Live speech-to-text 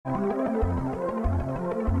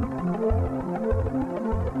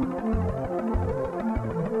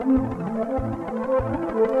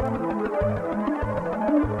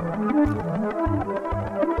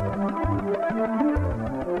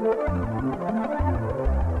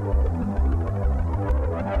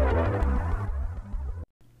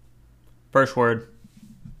First word.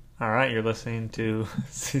 All right, you're listening to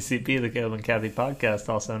CCP, the Caleb and Kathy podcast,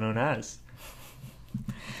 also known as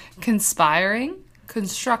Conspiring,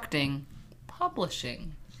 Constructing,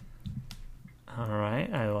 Publishing. All right,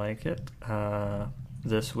 I like it.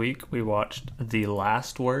 This week we watched The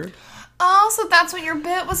Last Word. Oh, so that's what your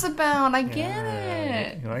bit was about. I get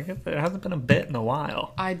it. You like it? There hasn't been a bit in a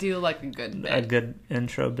while. I do like a good bit. A good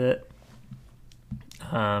intro bit.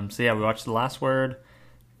 So yeah, we watched The Last Word.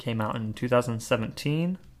 Came out in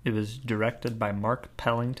 2017. It was directed by Mark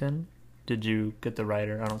Pellington. Did you get the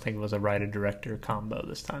writer? I don't think it was a writer-director combo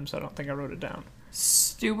this time, so I don't think I wrote it down.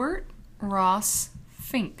 Stuart Ross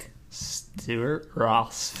Fink. Stuart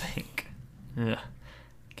Ross Fink. Ugh.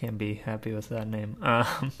 Can't be happy with that name.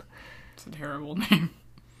 It's a terrible name.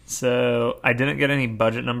 So I didn't get any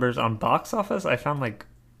budget numbers on box office. I found like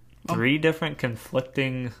three different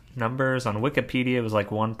conflicting numbers. On Wikipedia it was like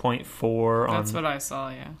 1.4. That's what I saw,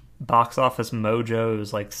 yeah. Box Office Mojo, it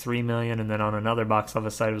was like 3 million, and then on another box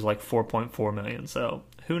office site it was like 4.4 million. So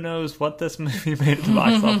who knows what this movie made at the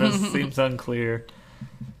box office? Seems unclear.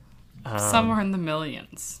 Somewhere in the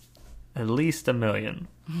millions. At least 1 million.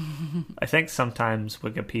 I think sometimes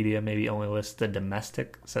Wikipedia maybe only lists the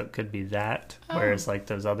domestic, so it could be that. Whereas like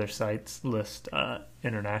those other sites list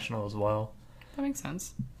international as well. That makes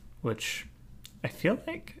sense. Which I feel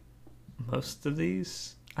like most of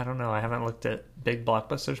these, I don't know, I haven't looked at big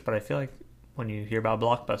blockbusters, but I feel like when you hear about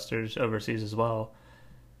blockbusters overseas as well,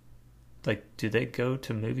 like, do they go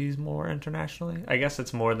to movies more internationally? I guess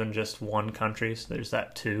it's more than just one country, so there's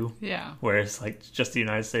that too. Yeah. Whereas, like, just the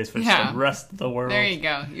United States versus the rest of the world. There you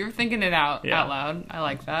go. You're thinking it out loud. I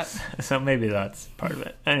like that. So maybe that's part of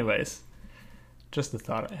it. Anyways, just the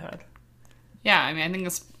thought I had. Yeah, I mean, I think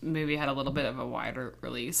this movie had a little bit of a wider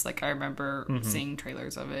release. Like, I remember seeing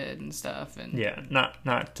trailers of it and stuff. And yeah, not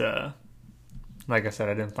like I said,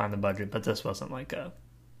 I didn't find the budget, but this wasn't like a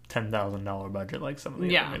 $10,000 budget like some of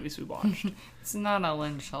the other movies we watched. It's not a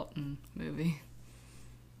Lynn Shelton movie.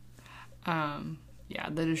 Yeah,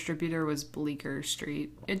 the distributor was Bleecker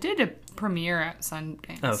Street. It did a premiere at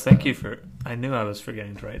Sundance. Oh, thank you for... I knew I was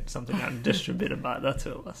forgetting to write something down. Distributed by... That's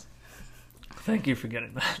who it was. Thank you for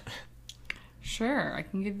getting that. Sure, I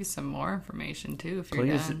can give you some more information too if you're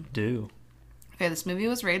Please done. do. Okay, this movie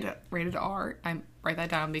was rated R. I write that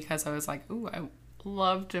down because I was like, ooh, I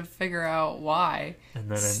love to figure out why.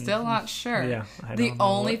 And then still not sure. Yeah, the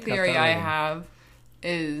only theory I have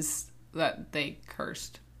is that they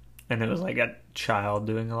cursed. And it was like a child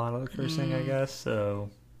doing a lot of the cursing, I guess.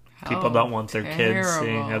 So people don't want their kids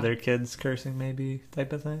seeing other kids cursing, maybe,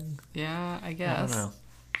 type of thing. Yeah, I guess.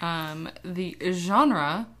 I don't know. The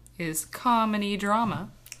genre is comedy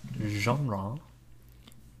drama. Genre.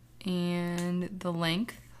 And the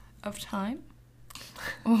length of time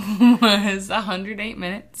was 108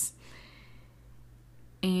 minutes.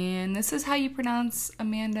 And this is how you pronounce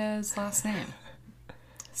Amanda's last name.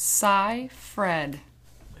 Seyfried.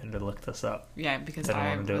 I had to look this up. Yeah, because I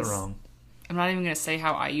don't want to do it wrong. I'm not even going to say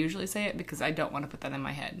how I usually say it because I don't want to put that in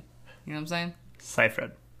my head. You know what I'm saying?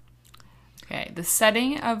 Seyfried. Okay, the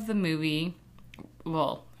setting of the movie,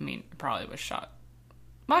 well, I mean, it probably was shot.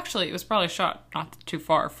 Well, actually, it was probably shot not too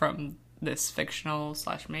far from this fictional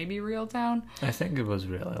 / maybe real town. I think it was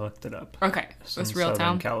real. I looked it up. Okay, it was real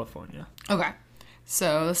town? California. Okay,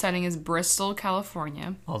 so the setting is Bristol,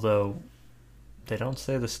 California. Although, they don't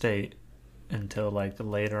say the state until, like,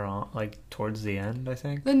 later on, like, towards the end, I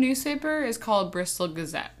think. The newspaper is called Bristol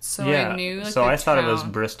Gazette, so yeah, I knew, like, so I thought it was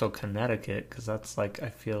Bristol, Connecticut, because that's, like, I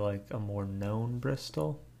feel like a more known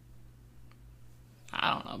Bristol.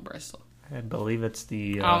 I don't know Bristol. I believe it's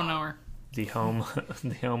the... I don't know her. The home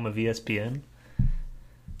of ESPN.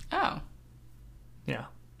 Oh. Yeah.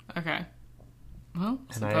 Okay. Well,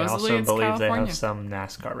 and I also believe California. They have some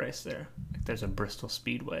NASCAR race there. Like there's a Bristol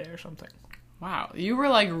Speedway or something. Wow, you were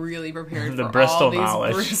like really prepared the for Bristol all these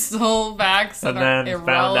knowledge. Bristol facts that and then are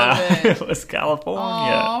irrelevant. found out it was California.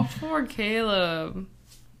 Oh, poor Caleb.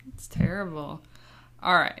 It's terrible.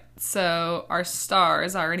 All right, so our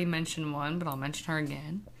stars, I already mentioned one, but I'll mention her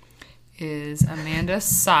again, is Amanda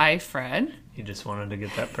Seyfried. You just wanted to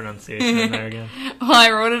get that pronunciation in there again? Well, I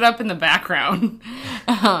wrote it up in the background.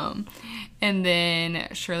 And then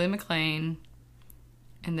Shirley MacLaine.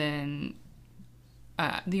 And then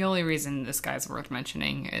the only reason this guy's worth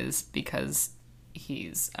mentioning is because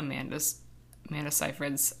he's Amanda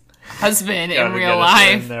Seyfried's husband in real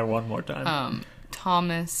life. In there one more time.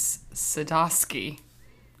 Thomas Sadowski.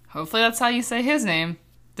 Hopefully that's how you say his name.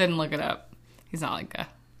 Didn't look it up. He's not like a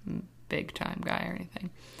big time guy or anything.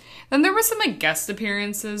 Then there were some like guest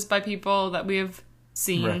appearances by people that we have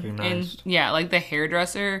seen. Recognized. Like the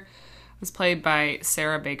hairdresser was played by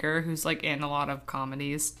Sarah Baker, who's like in a lot of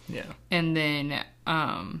comedies. Yeah. And then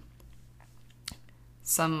I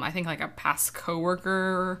think like a past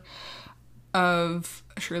coworker of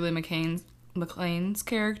Shirley MacLaine's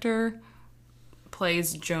character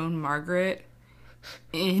plays Joan Margaret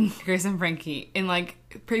in Grace and Frankie. And like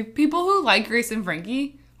people who like Grace and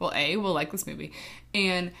Frankie, well, A, will like this movie,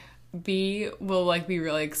 and B, will like be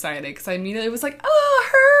really excited because I immediately was like, oh,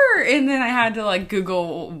 her, and then I had to like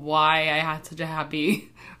Google why I had such a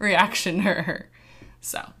happy reaction to her.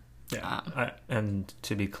 So yeah, and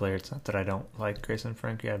to be clear, it's not that I don't like Grace and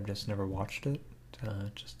Frankie. I've just never watched it.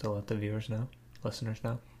 Just to let the listeners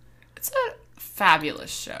know. It's a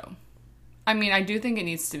fabulous show. I mean, I do think it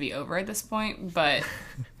needs to be over at this point, but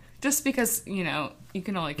just because, you know, you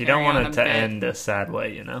can only carry You don't want on it to end a sad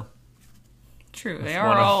way, you know? True, they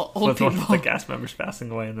are all old people. With one of the cast members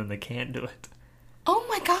passing away and then they can't do it. Oh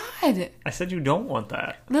my god! I said you don't want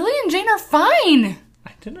that. Lily and Jane are fine!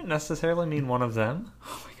 I didn't necessarily mean one of them.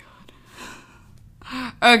 Oh my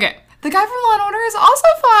god. Okay, the guy from Law & Order is also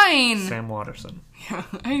fine! Sam Watterson. Yeah,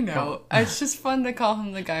 I know. It's just fun to call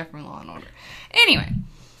him the guy from Law & Order. Anyway.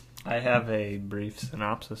 I have a brief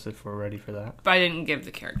synopsis if we're ready for that. But I didn't give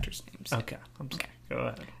the characters' names. Okay, I'm sorry. Okay. Go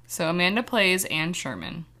ahead. So Amanda plays Anne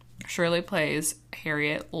Sherman. Shirley plays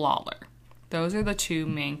Harriet Lawler. Those are the two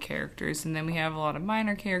main characters. And then we have a lot of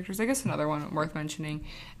minor characters. I guess another one worth mentioning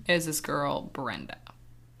is this girl, Brenda.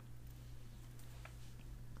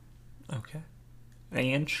 Okay.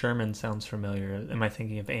 Anne Sherman sounds familiar. Am I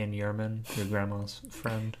thinking of Anne Yerman, your grandma's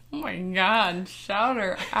friend? Oh my god, shout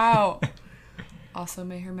her out. Also,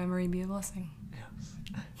 may her memory be a blessing.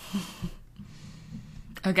 Yes.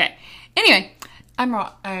 Okay. Anyway,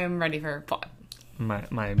 I'm ready for plot.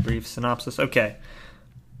 My brief synopsis. Okay.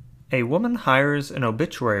 A woman hires an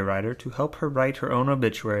obituary writer to help her write her own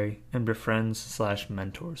obituary and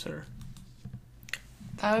befriends/mentors her.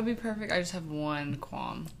 That would be perfect. I just have one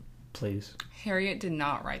qualm. Please. Harriet did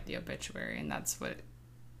not write the obituary, and that's what,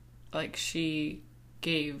 like, she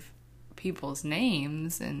gave people's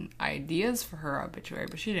names and ideas for her obituary,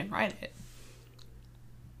 but she didn't write it.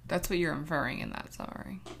 That's what you're inferring in that,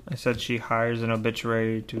 sorry. I said she hires an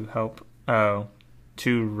obituary to help,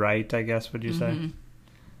 to write, I guess, would you say?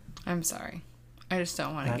 I'm sorry. I just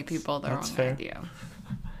don't want to give people the wrong idea.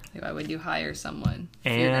 Why would you hire someone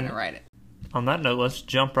if you're going to write it? On that note, let's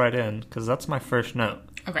jump right in, because that's my first note.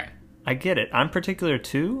 Okay. I get it. I'm particular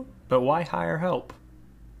too, but why hire help?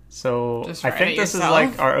 So Just I write think it this yourself? is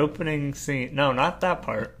like our opening scene. No, not that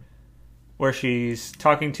part. Where she's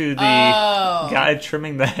talking to the guy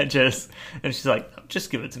trimming the hedges, and she's like, just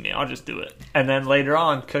give it to me. I'll just do it. And then later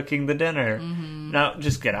on, cooking the dinner. No,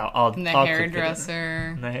 just get out. I'll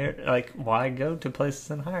hairdresser. The hair, like, why go to places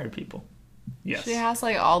and hire people? Yes. She has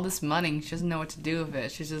like all this money. She doesn't know what to do with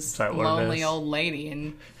it. She's just a lonely old lady,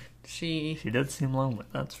 and she did seem lonely,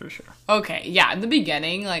 that's for sure. Okay, yeah, in the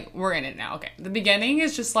beginning, like, we're in it now, okay. The beginning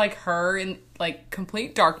is just, like, her in, like,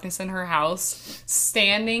 complete darkness in her house,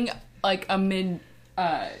 standing, like, amid,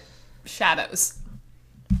 shadows.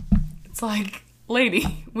 It's like,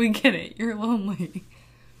 lady, we get it, you're lonely.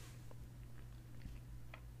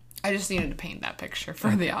 I just needed to paint that picture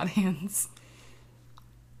for the audience.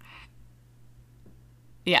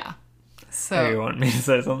 Yeah. So, you want me to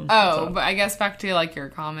say something? But I guess back to, like, your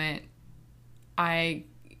comment, I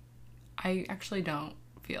actually don't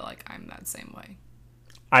feel like I'm that same way.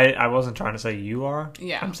 I wasn't trying to say you are.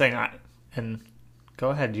 Yeah. I'm saying and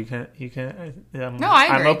go ahead. You can. No, I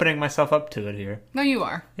agree. I'm opening myself up to it here. No, you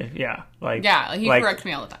are. Yeah. You correct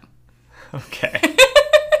me all the time. Okay.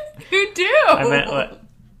 You do. I meant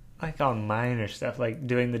like on minor stuff, like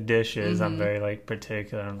doing the dishes. I'm very like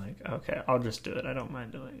particular. I'm like, okay, I'll just do it. I don't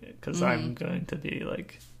mind doing it because I'm going to be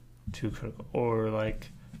like too critical, or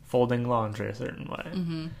like folding laundry a certain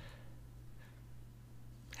way.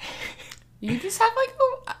 You just have like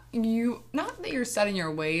not that you're set in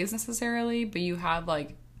your ways necessarily, but you have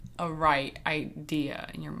like a right idea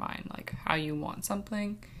in your mind, like how you want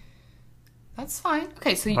something. That's fine.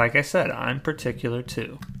 Okay, so like I said, I'm particular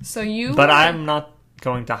too. But I'm not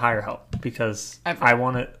going to hire help because ever. I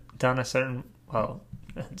want it done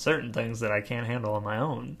certain things that I can't handle on my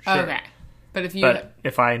own. Sure. Okay. But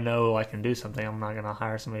if I know I can do something, I'm not going to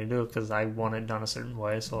hire somebody to do it because I want it done a certain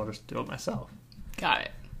way, so I'll just do it myself. Got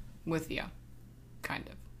it. With you. Kind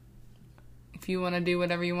of. If you want to do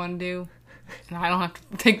whatever you want to do, and I don't have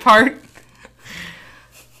to take part.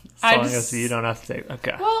 As long as you don't have to take...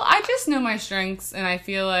 Okay. Well, I just know my strengths, and I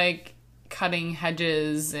feel like cutting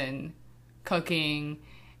hedges and cooking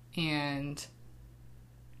and...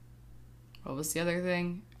 What was the other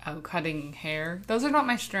thing? Oh, cutting hair. Those are not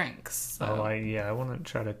my strengths. So. Oh, I want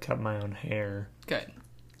to try to cut my own hair. Good.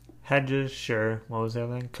 Hedges, sure. What was the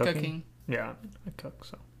other thing? Cooking. Yeah, I cook,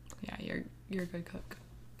 so. Yeah, you're a good cook.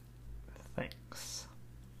 Thanks.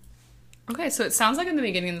 Okay, so it sounds like in the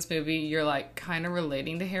beginning of this movie, you're like kind of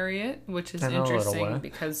relating to Harriet, which is interesting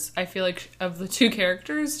because I feel like of the two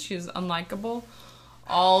characters, she's unlikable.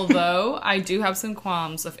 Although I do have some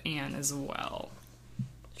qualms of Anne as well.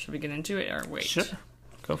 Should we get into it or wait? Sure.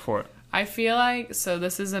 Go for it. I feel like, so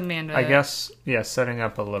this is Amanda. I guess, yeah, setting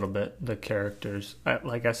up a little bit the characters.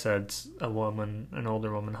 Like I said, an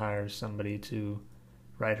older woman hires somebody to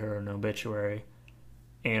write her an obituary.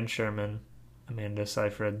 Anne Sherman, Amanda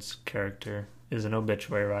Seyfried's character, is an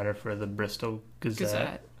obituary writer for the Bristol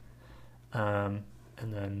Gazette. And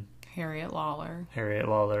then Harriet Lawler. Harriet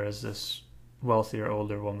Lawler is this wealthier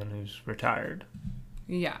older woman who's retired.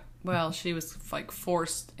 Yeah. Well, she was like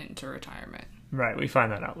forced into retirement. Right. We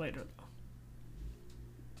find that out later, though.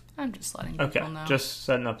 I'm just letting people know. Just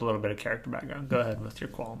setting up a little bit of character background. Go ahead with your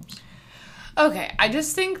qualms. Okay. I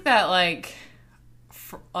just think that like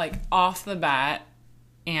off the bat,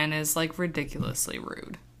 Anne is like ridiculously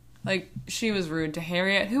rude. Like she was rude to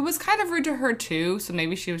Harriet, who was kind of rude to her too. So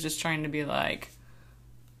maybe she was just trying to be like,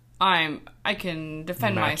 I can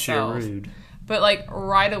defend myself. You're rude. But like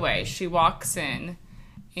right away, she walks in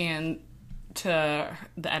and to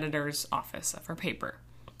the editor's office of her paper,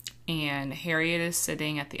 and Harriet is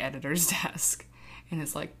sitting at the editor's desk, and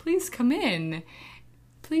is like, "Please come in,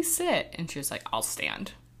 please sit." And she was like, "I'll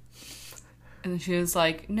stand." And then she was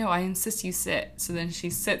like, "No, I insist you sit." So then she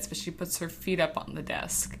sits, but she puts her feet up on the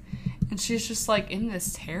desk, and she's just like in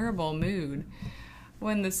this terrible mood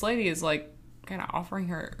when this lady is like kind of offering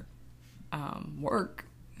her work,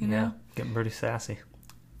 you know? Yeah, getting pretty sassy.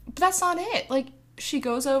 But that's not it. Like, she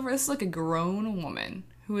goes over, this is like a grown woman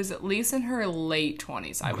who is at least in her late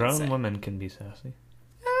 20s, I would say. Grown women can be sassy.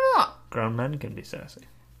 No. Grown men can be sassy.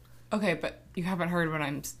 Okay, but you haven't heard what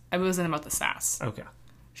I wasn't about the sass. Okay.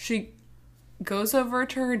 She goes over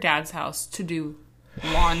to her dad's house to do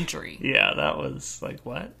laundry. Yeah, that was like,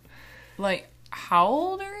 what? Like, how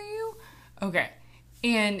old are you? Okay.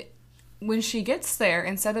 And when she gets there,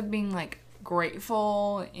 instead of being like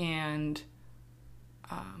grateful and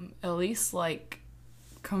at least like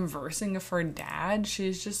conversing with her dad,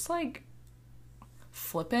 she's just like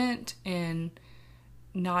flippant and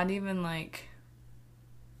not even like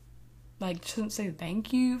doesn't say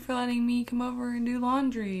thank you for letting me come over and do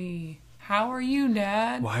laundry. How are you,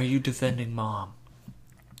 Dad? Why are you defending Mom?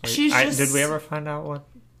 Wait, did we ever find out what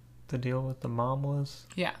the deal with the mom was?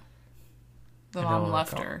 Yeah. The mom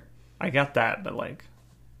left her. I got that, but like...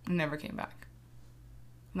 never came back.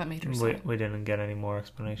 That made her sad. We didn't get any more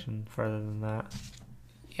explanation further than that.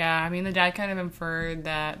 Yeah, I mean, the dad kind of inferred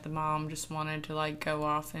that the mom just wanted to, like, go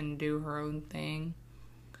off and do her own thing.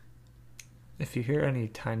 If you hear any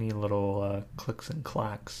tiny little clicks and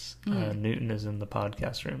clacks, Newton is in the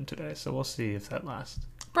podcast room today, so we'll see if that lasts.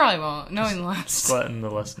 Probably won't, knowing the last. Just letting the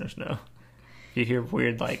listeners know. If you hear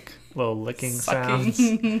weird, like, little licking Sucking.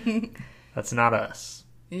 sounds, that's not us.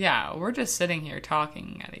 Yeah, we're just sitting here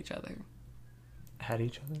talking at each other. At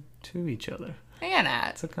each other? To each other. And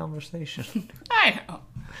at. It's a conversation. I know.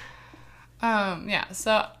 Yeah,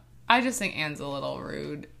 so I just think Anne's a little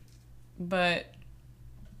rude. But...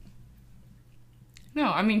 no,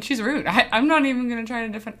 I mean, she's rude. I'm not even going to try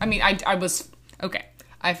to defend... I mean, I was... okay.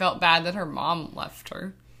 I felt bad that her mom left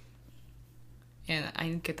her. And I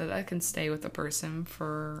get that can stay with a person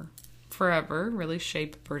for forever, really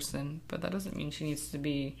shape a person. But that doesn't mean she needs to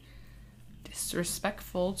be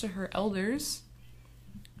disrespectful to her elders.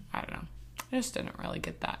 I don't know. I just didn't really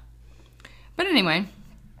get that. But anyway,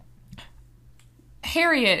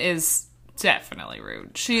 Harriet is definitely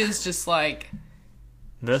rude. She is just like...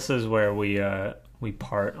 this is where we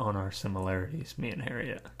part on our similarities, me and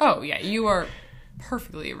Harriet. Oh, yeah, you are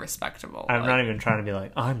perfectly respectable. I'm not even trying to be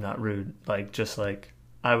like, I'm not rude. Like, just like,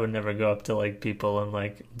 I would never go up to like people and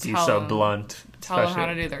like be so blunt. Tell them how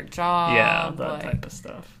to do their job. Yeah, that type of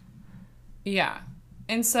stuff. Yeah.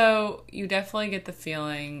 And so you definitely get the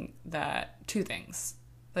feeling that two things.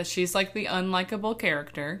 That she's like the unlikable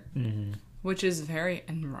character, which is very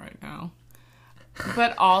in right now.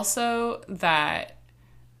 But also that,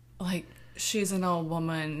 like, she's an old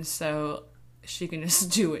woman, so she can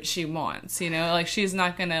just do what she wants, you know? Like, she's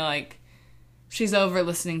not gonna, like... she's over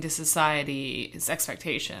listening to society's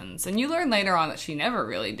expectations. And you learn later on that she never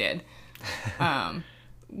really did.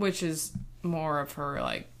 Which is more of her,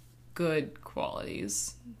 like, good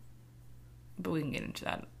qualities. But we can get into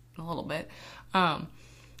that in a little bit.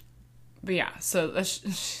 But yeah, so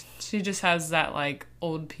she just has that, like,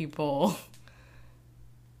 old people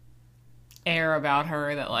air about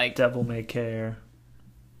her that, like... Devil may care.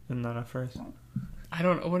 Isn't that a phrase? I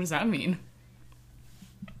don't know. What does that mean?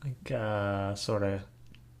 Like, sort of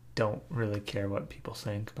don't really care what people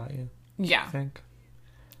think about you. Yeah. I think.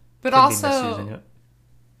 But Could also... be misusing it.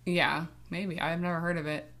 Yeah, maybe. I've never heard of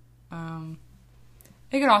it.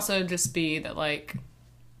 It could also just be that, like,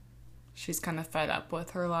 she's kind of fed up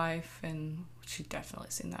with her life, and she definitely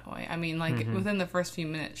seemed that way. I mean, like, within the first few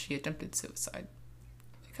minutes, she attempted suicide.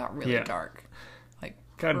 It got really dark. Like,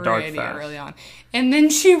 got dark pretty fast. Early on. And then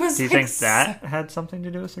she was, Do you think that had something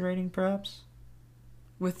to do with the rating, perhaps?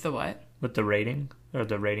 With the what? With the rating? Or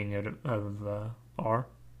the rating of R?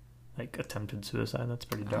 Like, attempted suicide? That's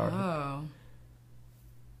pretty dark. Oh.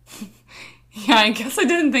 Yeah, I guess I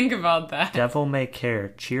didn't think about that. Devil may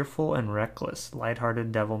care, cheerful and reckless,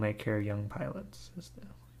 lighthearted devil may care young pilots.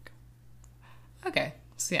 Okay,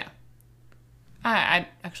 so yeah. I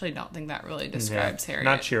actually don't think that really describes Harriet.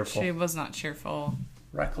 Not cheerful. She was not cheerful.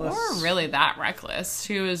 Reckless? Or really that reckless.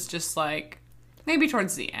 She was just like, maybe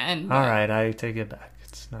towards the end. But... Alright, I take it back.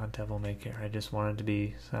 It's not devil may care. I just wanted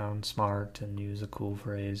to sound smart and use a cool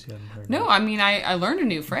phrase. You haven't heard No, of. I mean, I learned a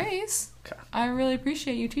new phrase. Okay. I really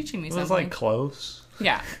appreciate you teaching me It something. was like close.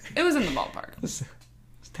 Yeah, it was in the ballpark. It's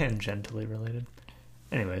tangentially related.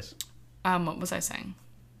 Anyways. What was I saying?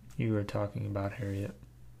 You were talking about Harriet.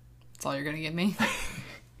 That's all you're gonna give me?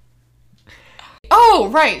 Oh,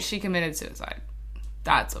 right, she committed suicide.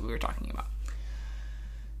 That's what we were talking about.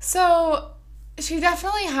 So, she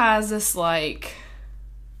definitely has this, like...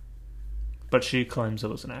 But she claims it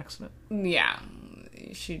was an accident. Yeah.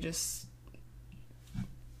 She just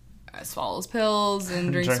swallows pills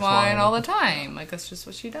and drinks wine all the time. Like, that's just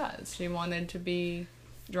what she does. She wanted to be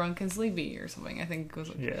drunk and sleepy or something, I think. Was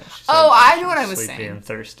Yeah. I know what I was saying. Sleepy and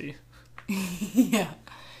thirsty. Yeah.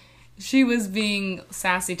 She was being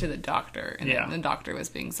sassy to the doctor, and then the doctor was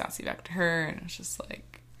being sassy back to her, and it's just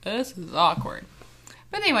like, this is awkward.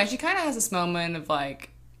 But anyway, she kind of has this moment of, like,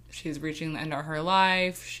 she's reaching the end of her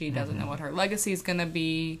life. She doesn't know what her legacy is going to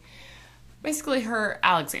be. Basically, her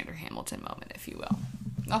Alexander Hamilton moment, if you will.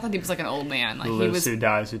 Not that he was like an old man. Like, Who lives, who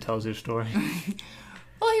dies, who tells your story.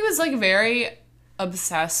 Well, he was like very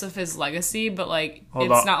obsessed with his legacy, but like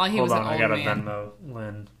it's not like he was an old man. I got a Venmo,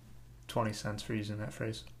 Lynn. 20 cents for using that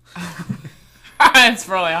phrase. It's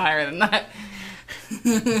probably higher than that.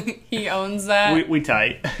 He owns that. We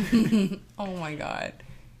tight. Oh my god.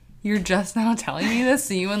 You're just now telling me this?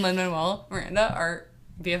 So you and Lin-Manuel Miranda are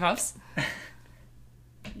BFFs?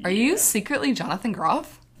 Are you secretly Jonathan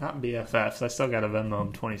Groff? Not BFFs. I still got a Venmo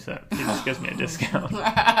him 20 cents. He just gives me a discount.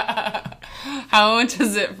 How much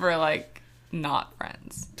is it for, like, not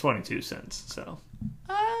friends? 22 cents, so.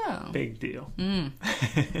 Oh. Big deal.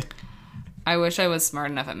 I wish I was smart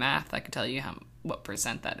enough at math. I could tell you what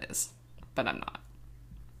percent that is. But I'm not.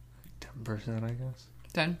 10%, I guess.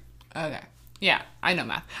 10? Okay. Yeah, I know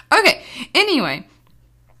math. Okay, anyway.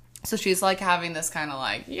 So she's like having this kind of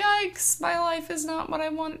like, yikes, my life is not what I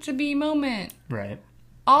want it to be moment. Right.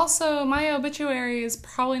 Also, my obituary is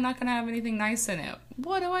probably not going to have anything nice in it.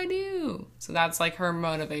 What do I do? So that's like her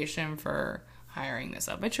motivation for hiring this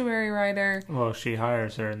obituary writer. Well, she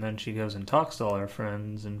hires her and then she goes and talks to all her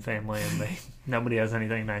friends and family and nobody has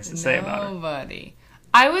anything nice to say about her. Nobody.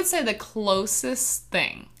 I would say the closest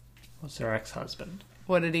thing. What's her ex-husband?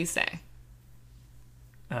 What did he say?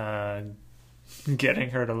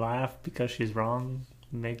 Getting her to laugh because she's wrong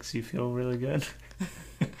makes you feel really good.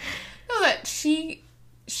 No, that she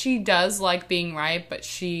does like being right, but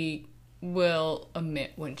she will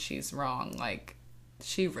admit when she's wrong. Like,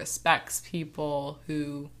 she respects people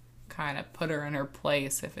who kind of put her in her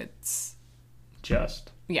place if it's...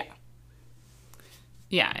 Just. Yeah.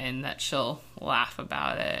 Yeah, and that she'll laugh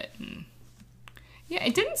about it. And yeah,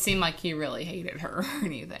 it didn't seem like he really hated her or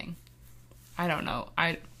anything. I don't know.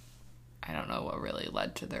 I don't know what really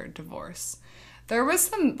led to their divorce. There was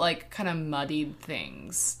some, like, kind of muddied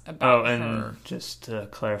things about her. Oh, and just to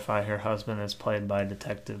clarify, her husband is played by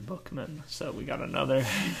Detective Bookman. So we got another...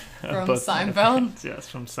 From Seinfeld? Yes,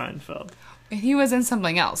 from Seinfeld. He was in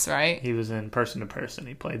something else, right? He was in Person to Person.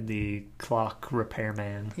 He played the clock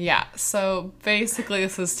repairman. Yeah, so basically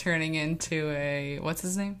this is turning into a... What's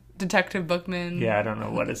his name? Detective Bookman? Yeah, I don't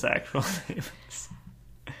know what his actual name is.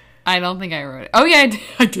 I don't think I wrote it. Oh, yeah,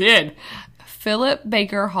 I did. Philip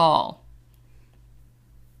Baker Hall.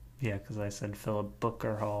 Yeah, because I said Philip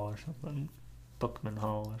Booker Hall or something. Bookman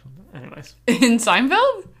Hall or something. Anyways. In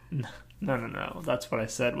Seinfeld? No. That's what I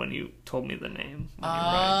said when you told me the name.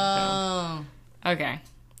 Oh. Okay.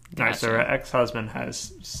 Gotcha. Nice. So her ex-husband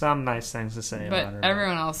has some nice things to say about her. But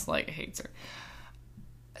everyone else, like, hates her.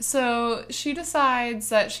 So she decides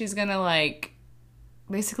that she's gonna, like,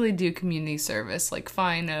 basically do community service, like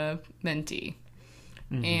find a mentee.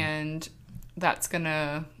 Mm-hmm. And that's going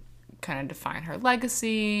to kind of define her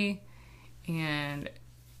legacy. And,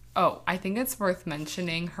 I think it's worth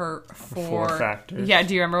mentioning her four factors. Yeah,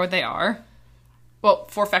 do you remember what they are? Well,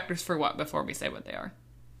 4 factors for what before we say what they are?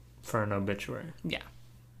 For an obituary. Yeah.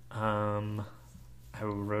 I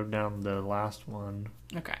wrote down the last one.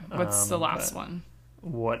 Okay. What's the last one?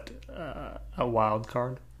 What, a wild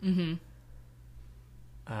card? Mm-hmm.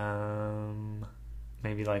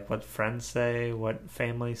 Maybe like what friends say, what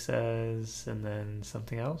family says, and then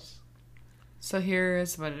something else. So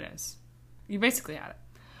here's what it is. You basically had it.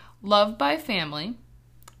 Loved by family,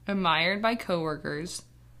 admired by coworkers,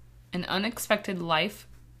 an unexpected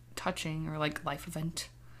life-touching or like life event.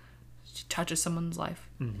 She touches someone's life.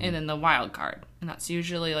 Mm-hmm. And then the wild card. And that's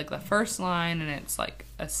usually like the first line, and it's like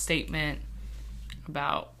a statement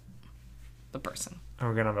about the person. Are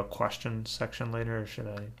we going to have a question section later, or should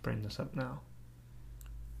I bring this up now?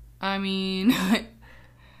 I mean,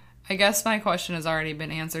 I guess my question has already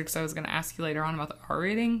been answered because I was going to ask you later on about the R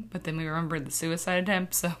rating, but then we remembered the suicide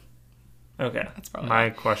attempt, so. Okay. That's probably my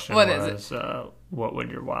question was, what would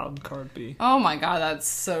your wild card be? Oh my god, that's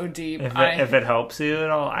so deep. If it helps you at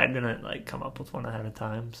all, I didn't like come up with one ahead of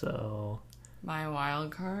time, so. My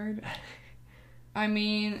wild card? I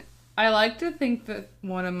mean, I like to think that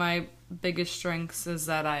one of my biggest strengths is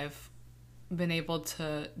that I've been able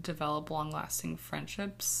to develop long-lasting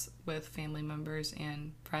friendships with family members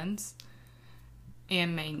and friends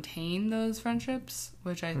and maintain those friendships,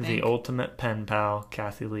 which I think... The ultimate pen pal,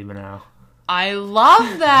 Kathy Liebenow. I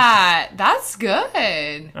love that! That's good!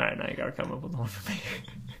 Alright, now you gotta come up with one for me.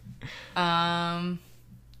 I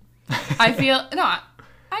feel... No,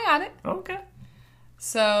 I got it. Okay.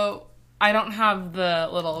 So... I don't have the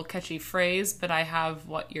little catchy phrase, but I have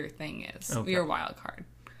what your thing is. Okay. Your wild card.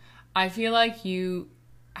 I feel like you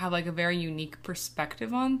have like a very unique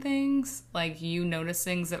perspective on things. Like you notice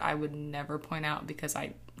things that I would never point out because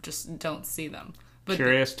I just don't see them. But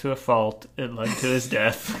curious to a fault, it led to his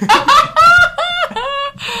death.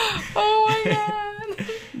 Oh my god.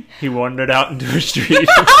 He wandered out into a street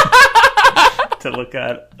to look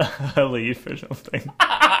at a leaf or something.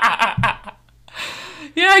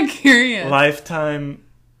 Yeah, I'm curious. Lifetime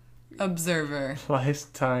observer.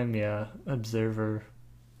 Observer.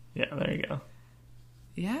 Yeah, there you go.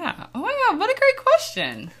 Yeah. Oh my god, what a great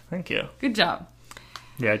question. Thank you. Good job.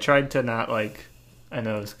 Yeah, I tried to not like, I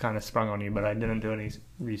know it was kind of sprung on you, but I didn't do any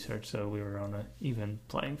research, so we were on an even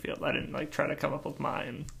playing field. I didn't like try to come up with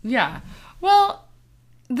mine. Yeah. Well,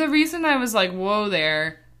 the reason I was like, whoa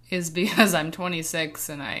there, is because I'm 26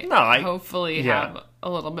 and I hopefully have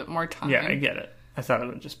a little bit more time. Yeah, I get it. I thought it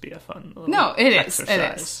would just be a fun little exercise. It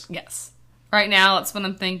is. Yes. Right now, that's what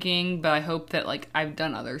I'm thinking, but I hope that, like, I've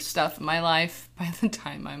done other stuff in my life by the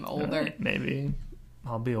time I'm older. Maybe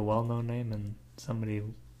I'll be a well-known name and somebody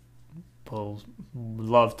will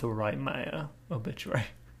love to write my obituary.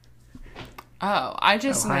 Oh, I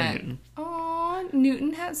just meant... Newton. Oh,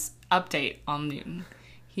 Newton has... Update on Newton.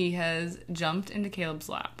 He has jumped into Caleb's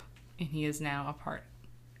lap, and he is now a part.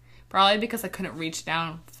 Probably because I couldn't reach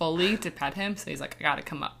down fully to pet him, so he's like, I gotta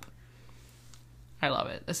come up. I love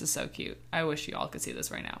it. This is so cute. I wish you all could see this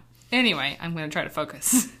right now. Anyway, I'm gonna try to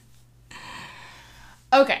focus.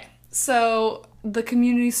 Okay, so the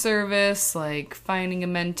community service, like finding a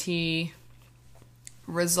mentee,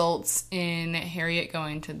 results in Harriet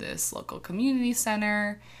going to this local community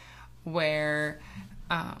center where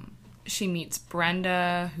she meets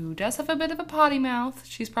Brenda, who does have a bit of a potty mouth.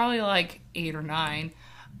 She's probably like 8 or 9.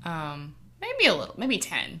 Maybe a little, maybe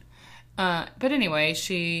 10. But anyway,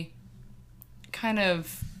 she kind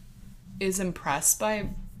of is impressed by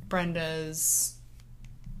Brenda's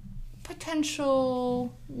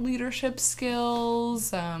potential leadership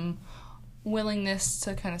skills, willingness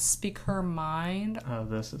to kind of speak her mind. Oh,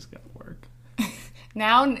 this is gonna work.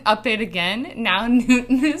 Now, update again. Now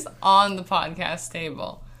Newton is on the podcast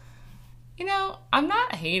table. You know, I'm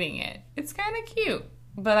not hating it. It's kind of cute.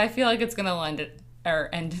 But I feel like it's gonna end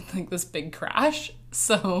in like this big crash.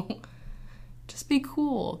 So just be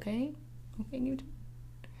cool, okay? Okay, Newton.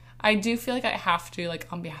 I do feel like I have to, like,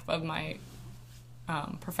 on behalf of my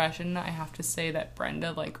profession, I have to say that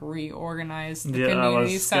Brenda, like, reorganized the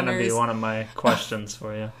community centers. That was going to be one of my questions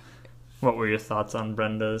for you. What were your thoughts on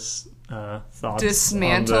Brenda's thoughts?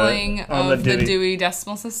 Dismantling of the Dewey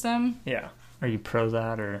Decimal System? Yeah. Are you pro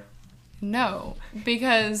that, or? No,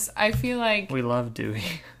 because I feel like... We love Dewey.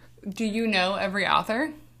 Do you know every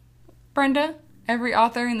author, Brenda? Every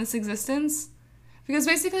author in this existence? Because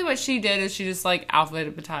basically what she did is she just, like,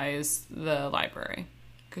 alphabetized the library.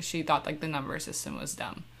 Because she thought, like, the number system was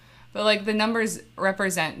dumb. But, like, the numbers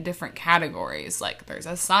represent different categories. Like, there's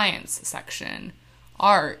a science section,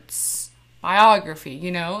 arts, biography, you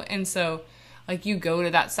know? And so, like, you go to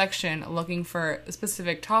that section looking for a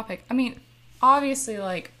specific topic. I mean, obviously,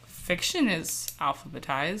 like, fiction is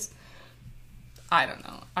alphabetized. I don't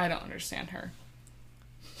know. I don't understand her.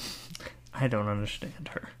 I don't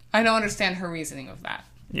understand her. I don't understand her reasoning of that.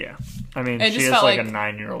 Yeah. I mean, It she just is felt like like- a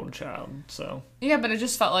 9-year-old child, so. Yeah, but it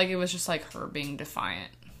just felt like it was just, like, her being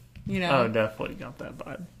defiant. You know? Oh, definitely got that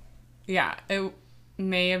vibe. Yeah, it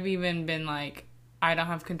may have even been like, I don't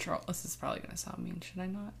have control. This is probably going to sound mean. Should I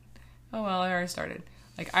not? Oh, well, I already started.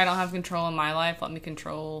 Like, I don't have control in my life. Let me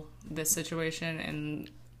control this situation.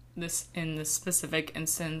 And in this specific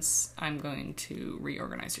instance, I'm going to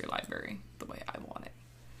reorganize your library the way I want it.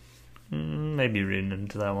 Maybe reading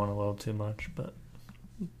into that one a little too much, but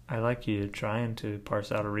I like you trying to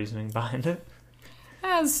parse out a reasoning behind it.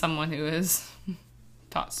 As someone who has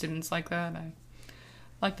taught students like that, I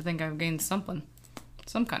like to think I've gained some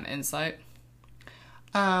kind of insight.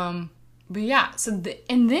 But yeah, so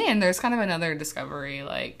and then there's kind of another discovery.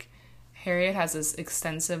 Like, Harriet has this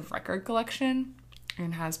extensive record collection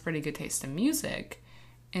and has pretty good taste in music,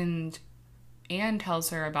 and Anne tells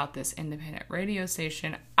her about this independent radio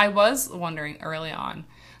station. I was wondering early on,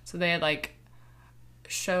 so they had like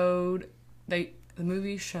the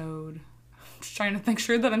movie showed. I'm just trying to make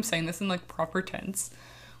sure that I'm saying this in like proper tense.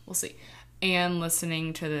 We'll see. And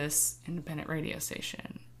listening to this independent radio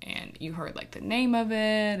station. And you heard like the name of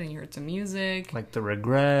it and you heard some music. Like the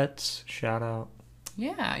Regrets, shout out.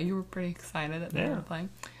 Yeah, you were pretty excited that they Yeah. were playing.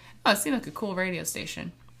 Oh, it seemed like a cool radio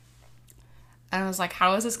station. And I was like,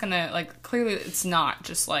 how is this gonna, like, clearly it's not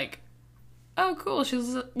just like, oh, cool,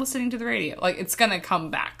 she's listening to the radio. Like, it's gonna come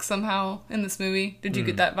back somehow in this movie. Did you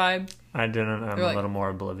get that vibe? I didn't. I'm They're, like, a little more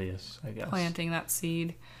oblivious, I guess. Planting that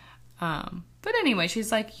seed. But anyway,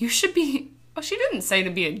 she's like, you should be... Well, she didn't say to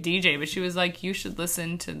be a DJ, but she was like, you should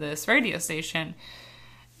listen to this radio station.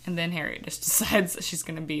 And then Harriet just decides that she's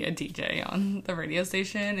going to be a DJ on the radio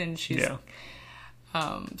station. And she's... Yeah.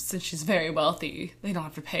 Since she's very wealthy, they don't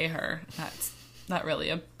have to pay her. That really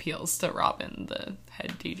appeals to Robin, the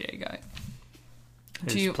head DJ guy.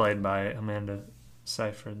 Who's played by Amanda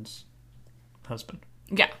Seyfried's husband.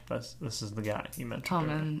 Yeah. This is the guy you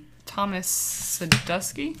mentioned. Thomas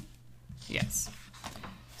Sadusky? Yes.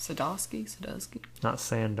 Sadusky? Not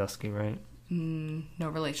Sandusky, right? No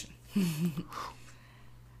relation.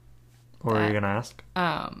 What were you going to ask?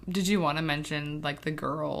 Did you want to mention, like, the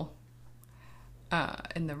girl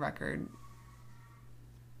in the record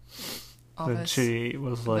office? That she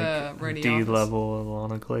was like radio D-level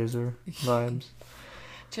Alana Glazer vibes.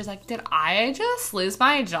 She was like, did I just lose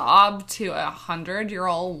my job to a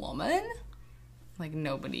 100-year-old woman? Like,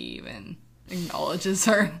 nobody even acknowledges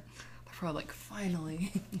her. They're probably like,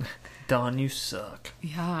 finally. Dawn, you suck.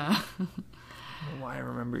 Yeah. I don't know why I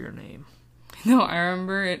remember your name. No, I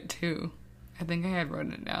remember it too. I think I had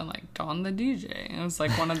written it down, like, Dawn the DJ. It was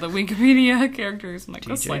like one of the Wikipedia characters. I'm like,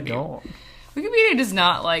 this DJ lady. Dawn. Wikipedia does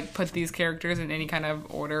not, like, put these characters in any kind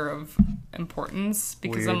of order of importance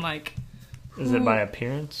because Weird. I'm like... Is it by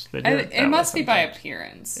appearance? It must be by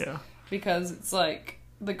appearance. Yeah. Because it's like,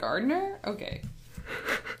 the gardener? Okay.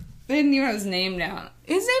 They didn't even have his name down.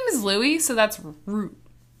 His name is Louis, so that's Root.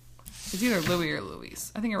 It's either Louis or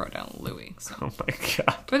Louise. I think I wrote down Louis. So. Oh my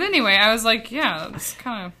god. But anyway, I was like, yeah, that's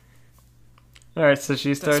kind of... Alright, so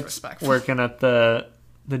she starts disrespectful. working at the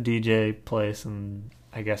DJ place, and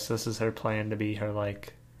I guess this is her plan to be her,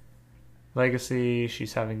 like, legacy.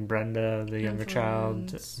 She's having Brenda, the younger child,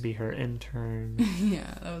 Influence. be her intern.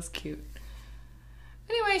 Yeah, that was cute.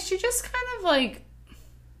 Anyway, she just kind of, like,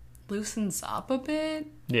 loosens up a bit.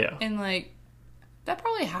 Yeah. And, like, that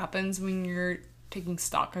probably happens when you're taking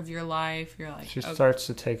stock of your life. You're like... She okay. starts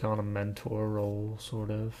to take on a mentor role, sort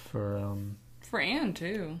of, For Anne,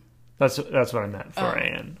 too. That's what I meant for Oh.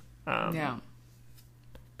 Anne. Yeah.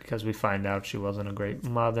 Because we find out she wasn't a great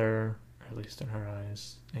mother, or at least in her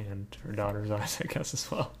eyes, and her daughter's eyes, I guess, as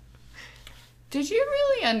well. Did you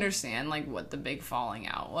really understand, like, what the big falling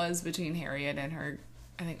out was between Harriet and her,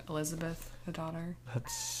 I think, Elizabeth, the daughter?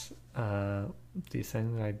 That's the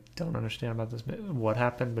thing I don't understand about this. What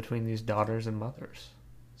happened between these daughters and mothers?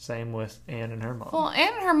 Same with Anne and her mom. Well,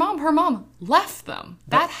 Anne and her mom left them.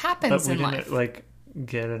 That happens but we in didn't, life. like,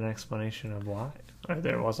 get an explanation of why. Or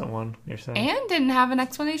there wasn't one, you're saying? Anne didn't have an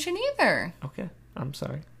explanation either. Okay, I'm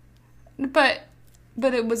sorry. But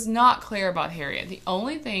it was not clear about Harriet. The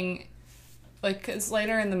only thing, like, because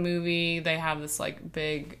later in the movie, they have this, like,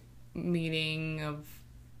 big meeting of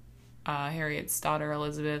Harriet's daughter,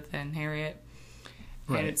 Elizabeth, and Harriet.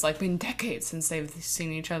 Right. And it's, like, been decades since they've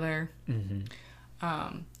seen each other.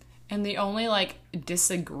 Mm-hmm. And the only, like,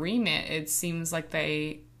 disagreement it seems like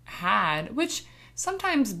they had, which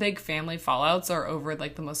sometimes big family fallouts are over,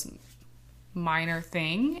 like, the most minor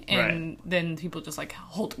thing, and then people just, like,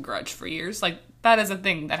 hold a grudge for years. Like, that is a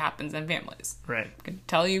thing that happens in families. Right. I can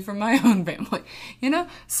tell you from my own family, you know?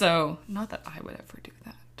 So, not that I would ever do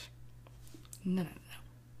that. No.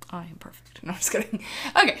 I am perfect. No, I'm just kidding.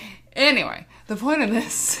 Okay, anyway, the point of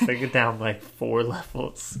this... Break it down like 4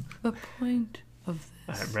 levels. The point of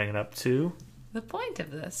this... All right, bring it up to... The point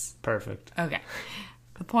of this... Perfect. Okay.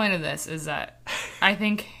 The point of this is that I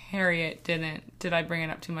think Harriet didn't... Did I bring it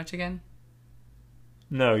up too much again?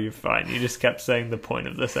 No, you're fine. You just kept saying the point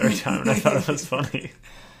of this every time, and I thought it was funny.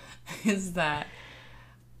 Is that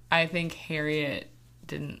I think Harriet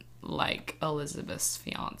didn't like Elizabeth's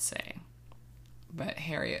fiance. But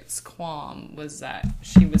Harriet's qualm was that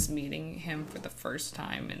she was meeting him for the first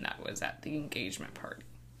time, and that was at the engagement party.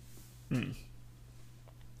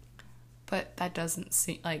 But that doesn't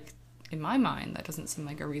seem like, in my mind, that doesn't seem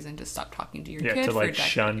like a reason to stop talking to your kid to for like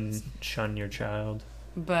decades. shun your child.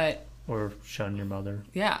 But or shun your mother.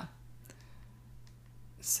 Yeah.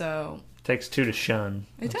 So it takes 2 to shun.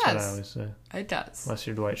 It That's does. what I always say. It does. Unless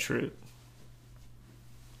you're Dwight Schrute.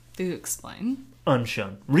 Do explain.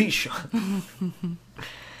 Unshun. Reshun.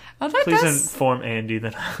 Please inform Andy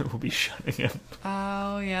that I will be shunning him.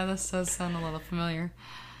 Oh, yeah, this does sound a little familiar.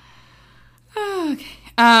 Okay.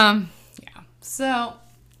 Yeah. So.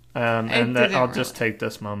 And then I'll just take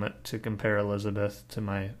this moment to compare Elizabeth to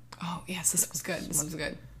my... Oh, yes, this was good. This was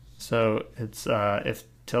good. So it's if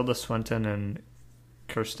Tilda Swinton and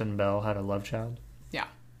Kirsten Bell had a love child. Yeah.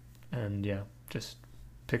 And yeah, just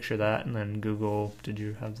picture that and then Google, did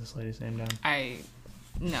you have this lady's name down?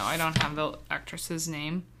 No, I don't have the actress's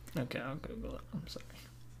name. Okay, I'll Google it. I'm sorry.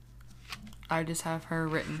 I just have her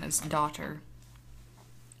written as daughter.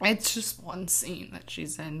 It's just one scene that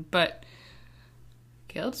she's in, but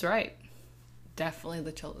Caleb's right. Definitely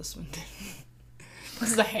the Tilda Swinton.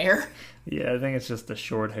 It's the hair. Yeah, I think it's just the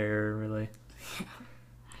short hair, really.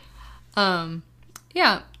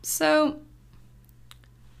 Yeah, so...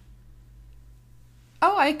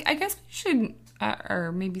 Oh, I guess we should...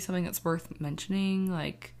 or maybe something that's worth mentioning,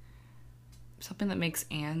 like... Something that makes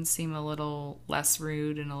Anne seem a little less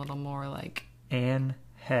rude and a little more, like... Anne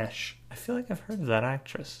Hesh. I feel like I've heard of that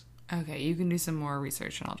actress. Okay, you can do some more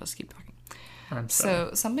research and I'll just keep talking. I'm sorry.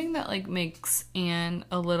 So, something that, like, makes Anne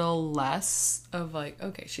a little less of, like,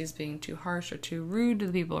 okay, she's being too harsh or too rude to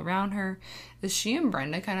the people around her, is she and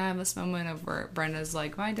Brenda kind of have this moment of where Brenda's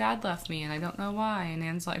like, my dad left me and I don't know why. And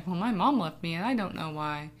Anne's like, well, my mom left me and I don't know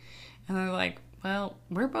why. And they're like, well,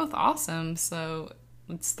 we're both awesome, so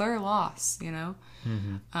it's their loss, you know?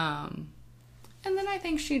 Mm-hmm. And then I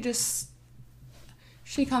think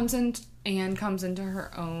Anne comes into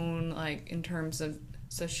her own, like, in terms of,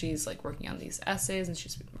 so she's, like, working on these essays, and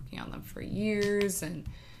she's been working on them for years, and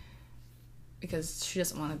because she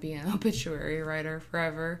doesn't want to be an obituary writer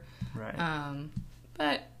forever. Right.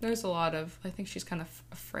 But there's a lot of, I think she's kind of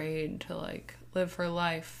afraid to, like, live her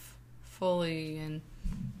life fully, and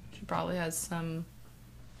she probably has some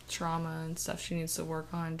trauma and stuff she needs to work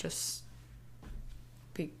on,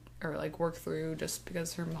 work through just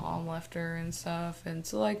because her mom left her and stuff. And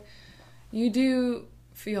so, like, you do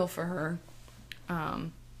feel for her.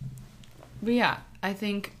 But yeah, I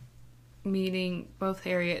think meeting both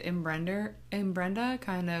Harriet and Brenda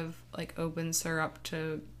kind of, like, opens her up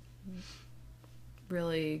to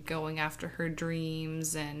really going after her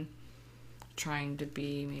dreams and trying to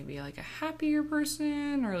be maybe, like, a happier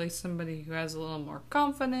person, or at least somebody who has a little more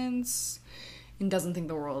confidence and doesn't think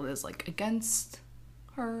the world is, like, against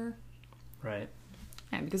her. Right.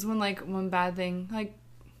 Yeah, because when bad thing, like,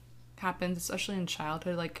 happens, especially in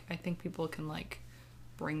childhood, like, I think people can, like,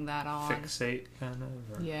 bring that on. Fixate, kind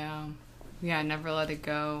of? Or... Yeah, never let it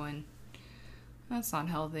go, and that's not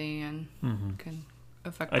healthy, and can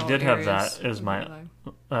affect all I did have areas that as of my your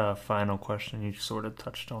life. final question. You sort of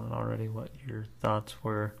touched on it already, what your thoughts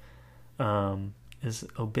were. Is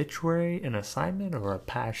obituary an assignment or a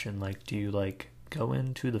passion? Like, do you, like, go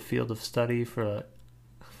into the field of study for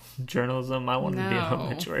journalism? I want to be an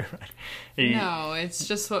obituary writer. No, it's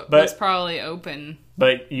just what's probably open.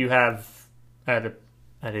 But you have, at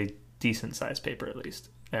a decent sized paper at least,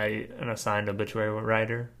 an assigned obituary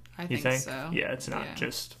writer. I think so. Yeah, it's not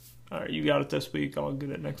just, all right, you got it this week, I'll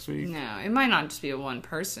get it next week. No, it might not just be a one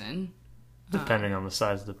person. Depending on the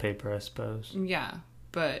size of the paper, I suppose. Yeah,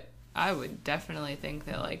 but I would definitely think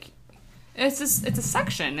that, like, it's a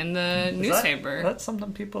section in the newspaper. That's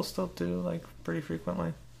something people still do, like, pretty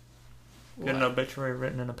frequently. Get an obituary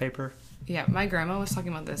written in a paper. Yeah, my grandma was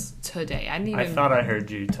talking about this today. I thought I heard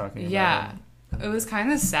you talking about it. It was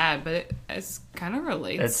kind of sad, but it's kind of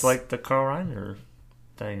relates. It's like the Carl Reiner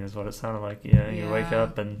thing is what it sounded like. Yeah, you wake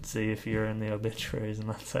up and see if you're in the obituaries, and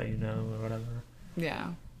that's how you know, or whatever.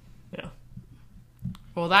 Yeah. Yeah.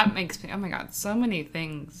 Well, that makes me, oh my god, so many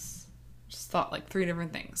things. Just thought like 3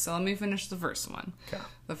 different things. So let me finish the first one. Okay.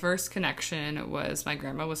 The first connection was my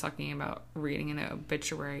grandma was talking about reading an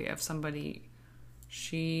obituary of somebody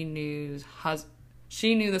she knew.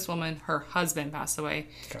 She knew this woman, her husband passed away,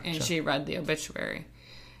 and she read the obituary.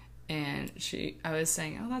 And I was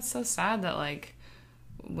saying, oh, that's so sad that, like,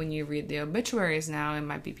 when you read the obituaries now, it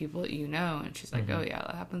might be people that you know. And she's like, oh, yeah,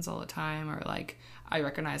 that happens all the time. Or, like, I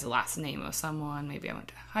recognize the last name of someone. Maybe I went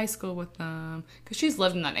to high school with them. Because she's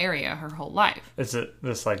lived in that area her whole life. Is it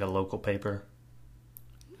this, like, a local paper?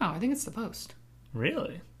 No, I think it's the Post.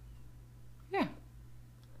 Really? Yeah.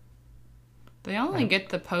 They only get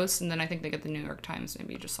the Post, and then I think they get the New York Times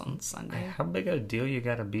maybe just on Sunday. How big a deal you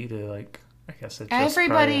gotta be to, like, I guess it's just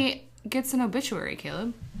everybody gets an obituary,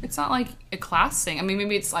 Caleb. It's not like a class thing. I mean,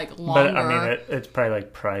 maybe it's like longer. But, I mean, it's probably,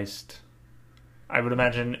 like, priced. I would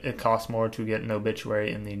imagine it costs more to get an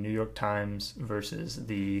obituary in the New York Times versus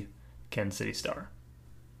the Kansas City Star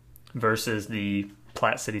versus the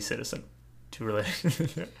Platte City Citizen. To relate.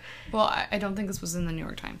 Well, I don't think this was in the New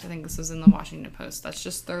York Times. I think this was in the Washington Post. That's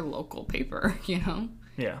just their local paper, you know?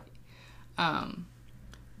 Yeah. I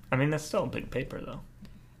mean, that's still a big paper, though.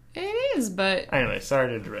 It is, but... Anyway, sorry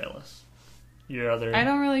to derail us. Your other... I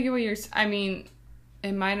don't really get what you're... I mean,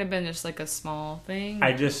 it might have been just like a small thing.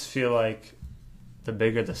 I just feel like the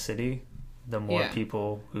bigger the city, the more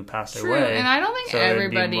people who pass True, away. and I don't think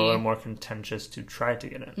everybody... it'd be more and more contentious to try to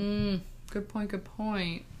get in. Good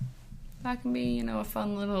point. That can be, you know, a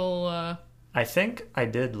fun little... I think I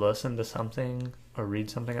did listen to something or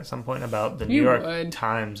read something at some point about the New York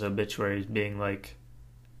Times obituaries being, like,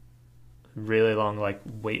 really long, like,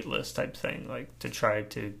 wait list type thing, like, to try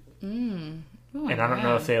to... Oh and I don't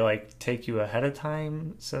know if they, like, take you ahead of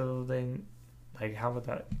time, so they... Like, how would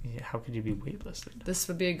that... How could you be waitlisted? This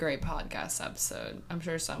would be a great podcast episode. I'm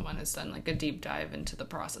sure someone has done, like, a deep dive into the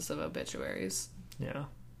process of obituaries. Yeah.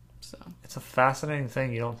 So it's a fascinating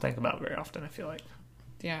thing you don't think about very often, I feel like.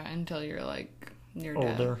 Yeah, until you're like you're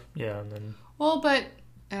older. Dead. Yeah, and then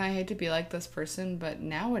and I hate to be like this person, but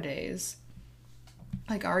nowadays,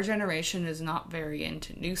 like, our generation is not very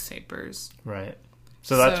into newspapers. Right.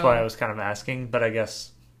 So that's why I was kind of asking, but I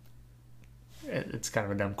guess it's kind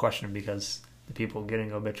of a dumb question because the people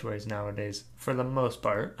getting obituaries nowadays, for the most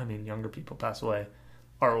part, I mean, younger people pass away,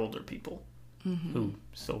 are older people who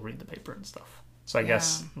still read the paper and stuff. So I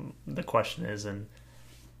guess the question is, in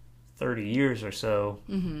 30 years or so,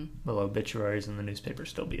 will obituaries in the newspaper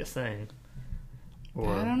still be a thing?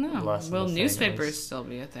 Or I don't know. Will newspapers still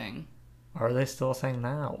be a thing? Are they still a thing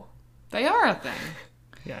now? They are a thing.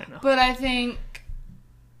 Yeah, I know. But I think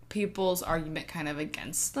people's argument kind of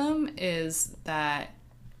against them is that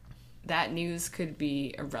news could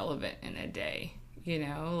be irrelevant in a day. You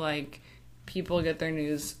know, like, people get their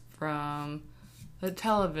news from the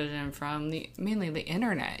television, from mainly the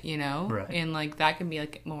internet, you know? Right. And, like, that can be,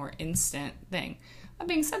 like, a more instant thing. That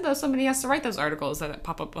being said, though, somebody has to write those articles that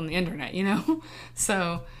pop up on the internet, you know?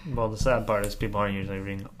 So... Well, the sad part is people aren't usually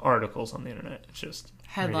reading articles on the internet. It's just...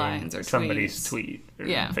 headlines or somebody's tweet or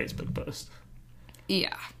Facebook post.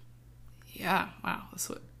 Yeah. Yeah. Wow.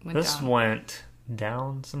 This went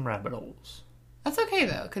down some rabbit holes. That's okay,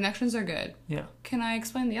 though. Connections are good. Yeah. Can I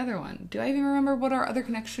explain the other one? Do I even remember what our other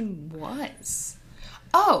connection was?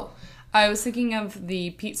 Oh, I was thinking of the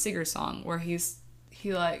Pete Seeger song where he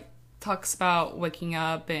like talks about waking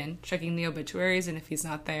up and checking the obituaries, and if he's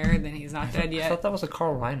not there, then he's not dead yet. I thought that was a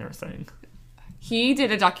Carl Reiner thing. He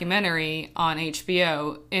did a documentary on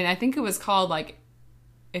HBO, and I think it was called, like,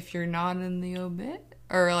 If You're Not in the Obit,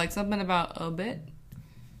 or like something about obit.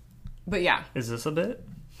 But yeah. Is this a bit?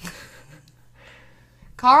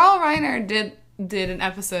 Carl Reiner did an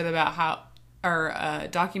episode about a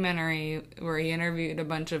documentary where he interviewed a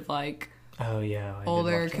bunch of, like,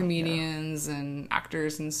 older comedians and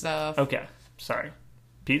actors and stuff. Okay, sorry.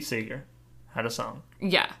 Pete Seeger had a song.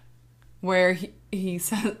 Yeah, where he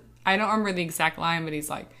said, I don't remember the exact line, but he's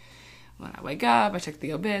like, when I wake up, I check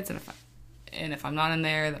the obits, and if I'm not in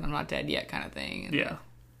there, then I'm not dead yet, kind of thing. And yeah.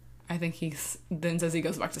 I think he then says he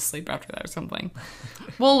goes back to sleep after that or something.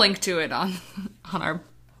 We'll link to it on our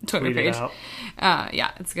Twitter page.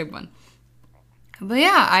 Yeah, it's a good one. But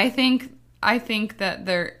yeah, I think that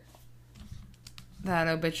that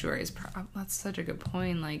obituaries, that's such a good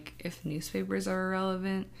point. Like, if newspapers are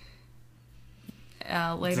irrelevant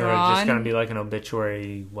later on, just going to be like an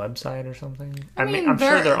obituary website or something. I mean, I'm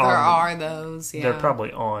sure there are those. Yeah, they're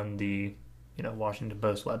probably on the Washington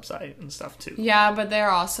Post website and stuff too. Yeah, but they're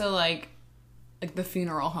also like the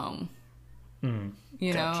funeral home.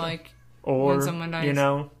 You know, Gotcha. like Or, when someone dies.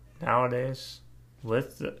 Nowadays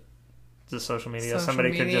with the social media, Social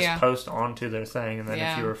somebody could media. just post onto their thing, and then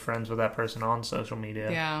Yeah. if you were friends with that person on social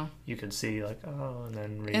media, Yeah. you could see like, oh, and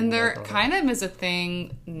then read. And there like, kind of is a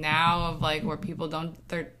thing now of like where people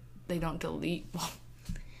they don't delete. Well,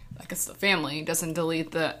 I guess the family doesn't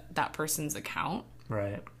delete that person's account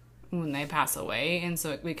right. when they pass away, and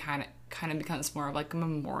so it kind of becomes more of like a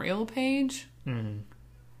memorial page. Mm-hmm.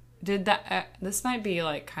 Did that? This might be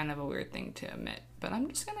like kind of a weird thing to admit, but I'm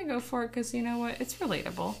just gonna go for it because you know what? It's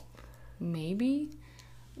relatable. Maybe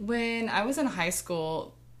when I was in high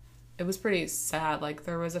school, it was pretty sad. Like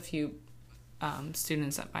there was a few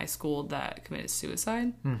students at my school that committed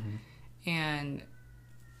suicide, and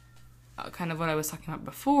kind of what I was talking about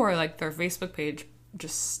before, like their Facebook page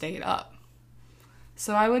just stayed up.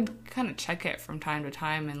 So I would kind of check it from time to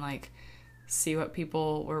time and like see what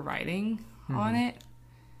people were writing on it.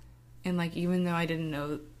 And like even though I didn't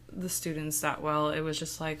know the students that well, it was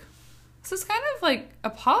just like, this is kind of like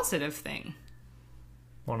a positive thing.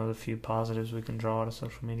 One of the few positives we can draw out of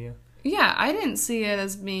social media. Yeah, I didn't see it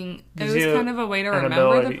as being... It Gives was you kind of a way to an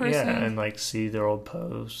remember ability- the person. Yeah, and like see their old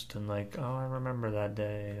post and like, oh, I remember that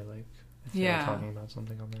day. Like, if they were talking about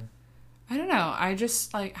something on there. I don't know. I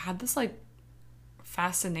just like had this like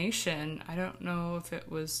fascination. I don't know if it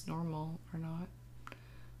was normal or not.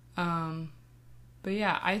 But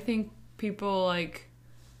yeah, I think people like...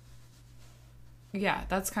 Yeah,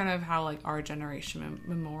 that's kind of how like our generation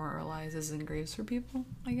memorializes and grieves for people,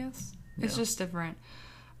 I guess. It's just different.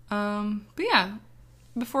 But yeah,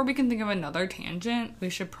 before we can think of another tangent, we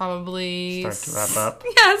should probably... Start to wrap up.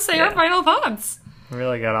 Yeah, say our final thoughts. We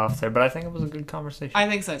really got off there, but I think it was a good conversation. I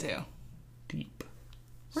think so too. Deep.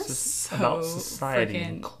 We're so about society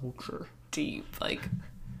and freaking culture. deep. Like,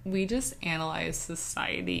 we just analyze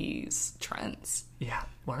society's trends. Yeah.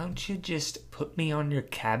 Why don't you just put me on your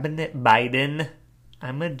cabinet, Biden?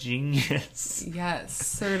 I'm a genius. Yes,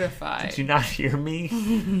 certified. Did you not hear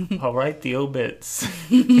me? I'll write the obits.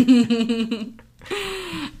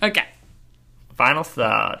 Okay. Final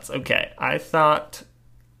thoughts. Okay. I thought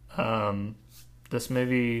this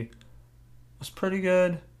movie was pretty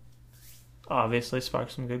good. Obviously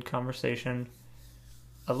sparked some good conversation.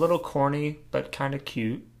 A little corny, but kind of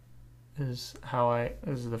cute is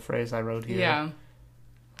the phrase I wrote here. Yeah.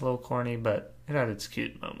 A little corny, but it had its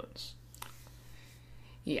cute moments.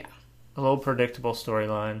 Yeah. A little predictable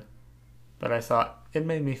storyline, but I thought it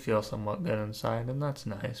made me feel somewhat good inside, and that's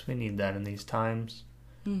nice. We need that in these times.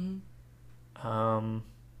 Yeah,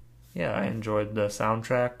 I enjoyed the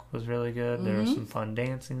soundtrack. Was really good. There were some fun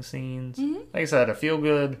dancing scenes. Like I said, a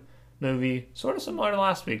feel-good movie, sort of similar to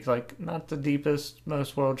last week. Like, not the deepest,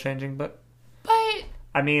 most world-changing, but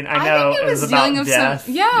I mean, I know think it was about death.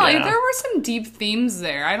 Like, there were some deep themes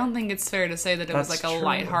there. I don't think it's fair to say that it was like That's a true.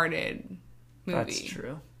 lighthearted movie. That's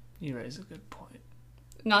true. You raise a good point.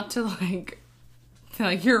 Not to like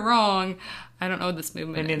you're wrong. I don't know what this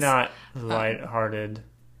movement Maybe is. not lighthearted.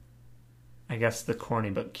 I guess the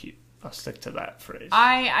corny but cute. I'll stick to that phrase.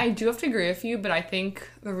 I do have to agree with you, but I think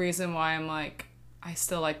the reason why I'm like, I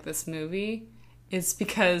still like this movie is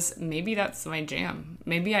because maybe that's my jam.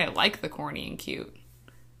 Maybe I like the corny and cute.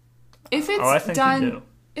 If it's I think done, you do.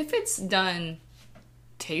 if it's done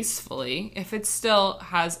tastefully, if it still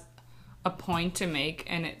has a point to make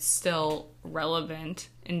and it's still relevant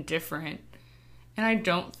and different, and I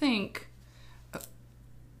don't think...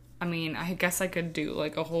 I mean, I guess I could do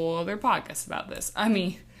like a whole other podcast about this. I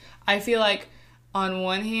mean, I feel like on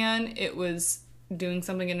one hand, it was doing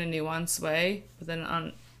something in a nuanced way, but then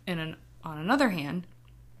on another hand,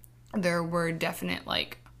 there were definite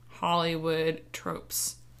like Hollywood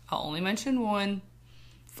tropes. I'll only mention one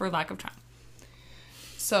for lack of time.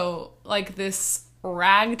 So, like this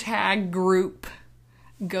ragtag group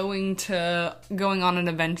going on an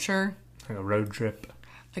adventure, Like a road trip.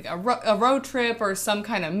 like a road trip or some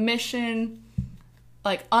kind of mission,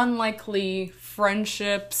 like unlikely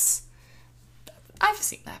friendships. I've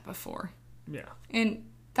seen that before. Yeah. And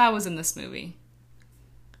that was in this movie.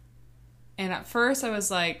 And at first I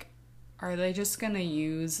was like, are they just going to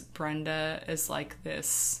use Brenda as like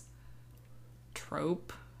this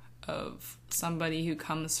trope of somebody who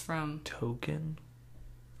comes from... Token?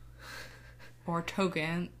 Or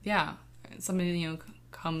token. Yeah. Somebody,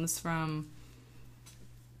 comes from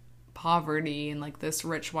poverty and like this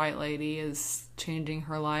rich white lady is changing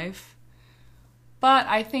her life. But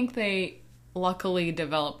I think they luckily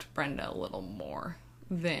developed Brenda a little more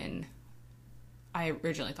than I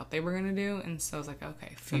originally thought they were going to do. And so I was like,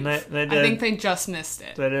 okay, phew. And they did, I think they just missed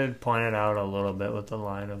it. They did point it out a little bit with the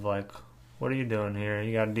line of like, what are you doing here?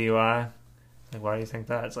 You got a DUI? Like, why do you think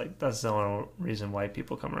that? It's like, that's the only reason white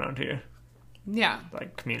people come around here. Yeah.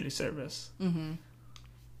 Like, community service. Mm-hmm.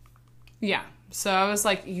 Yeah. So I was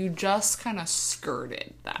like, you just kind of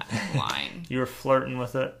skirted that line. You were flirting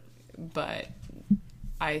with it. But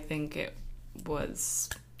I think it was...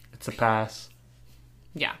 It's a pass.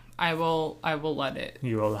 Yeah. I will let it.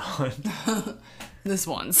 You will allow it. This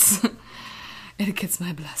once. It gets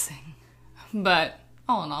my blessing. But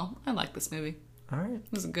all in all, I like this movie. All right.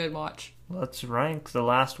 It was a good watch. Let's rank The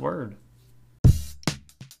Last Word.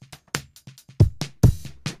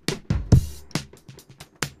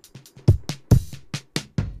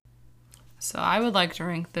 So I would like to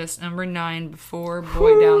rank this number 9 before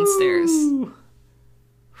Boy Downstairs.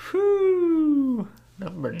 Whew.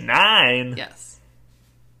 Number 9? Yes.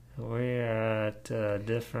 We're at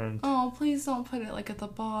different... Oh, please don't put it like at the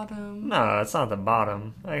bottom. No, it's not the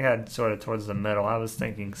bottom. I had sort of towards the middle. I was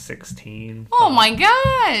thinking 16. Oh my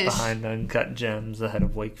gosh! Behind Uncut Gems, ahead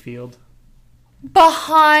of Wakefield.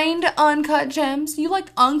 Behind Uncut Gems? You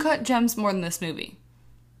liked Uncut Gems more than this movie.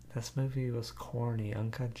 This movie was corny.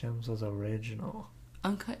 Uncut Gems was original.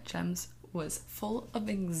 Uncut Gems was full of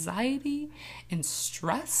anxiety and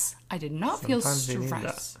stress. I did not Sometimes feel you need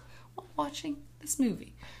stress that. while watching this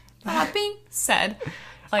movie. That being said,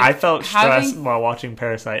 like, I felt stressed while watching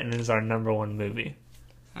Parasite, and it is our number 1 movie.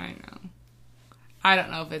 I know. I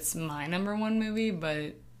don't know if it's my number 1 movie,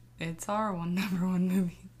 but it's our number 1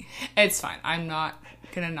 movie. It's fine. I'm not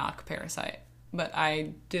gonna knock Parasite, but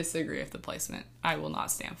I disagree with the placement. I will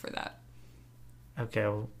not stand for that. Okay,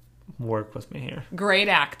 well, work with me here. Great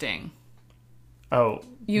acting. Oh,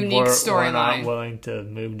 Unique storyline. We're not willing to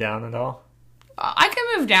move down at all? I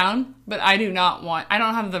can move down, but I don't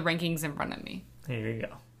have the rankings in front of me. Here you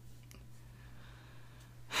go.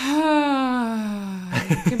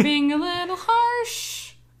 You're being a little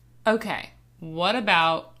harsh. Okay, what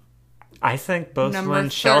about... I think both Lynn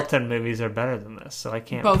Shelton movies are better than this, so I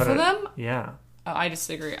can't both put of it... them? Yeah. Oh, I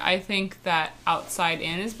disagree. I think that Outside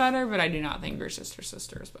In is better, but I do not think Your Sister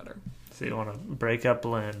Sister is better. So you want to break up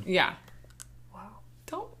Lynn? Yeah. Wow.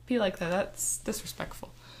 Don't be like that. That's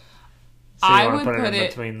disrespectful. So you I want would to put it in it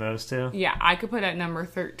between those two? Yeah, I could put it at number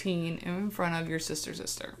 13 in front of Your Sister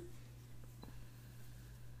Sister.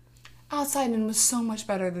 Outside In was so much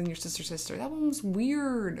better than Your Sister Sister. That one was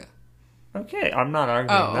weird. Okay, I'm not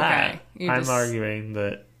arguing that. Okay. I'm arguing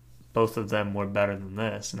that both of them were better than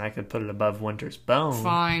this, and I could put it above Winter's Bone.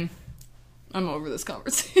 Fine. I'm over this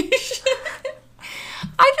conversation.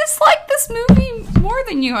 I just like this movie more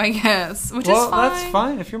than you, I guess, which is fine. Well, that's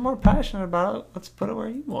fine. If you're more passionate about it, let's put it where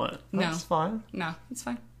you want. That's fine. No, it's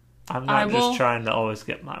fine. I'm not just trying to always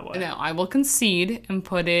get my way. No, I will concede and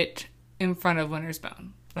put it in front of Winter's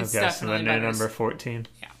Bone. It's okay, so then number 14?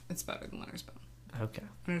 Yeah, it's better than Winter's Bone. Okay.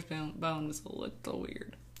 Winter's Bone is a little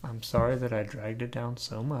weird. I'm sorry that I dragged it down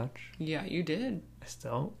so much. Yeah, you did. I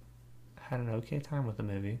still had an okay time with the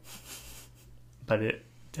movie. But it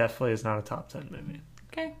definitely is not a top 10 movie.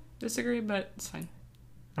 Okay, disagree, but it's fine.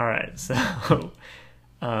 Alright, so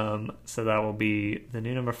so that will be the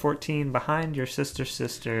new number 14, Behind Your Sister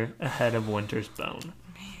Sister, ahead of Winter's Bone.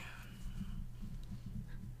 Man.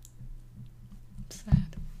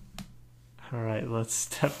 Sad. Alright, let's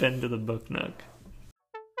step into the book nook.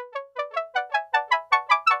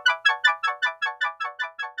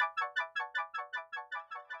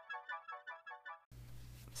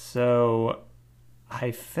 So,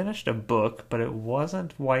 I finished a book, but it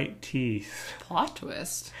wasn't White Teeth. Plot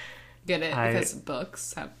twist. Get it? Because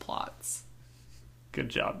books have plots. Good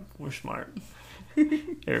job. We're smart.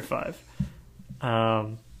 Air 5.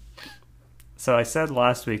 So I said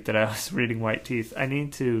last week that I was reading White Teeth. I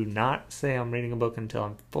need to not say I'm reading a book until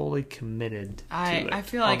I'm fully committed to it. I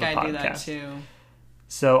feel like I do that too.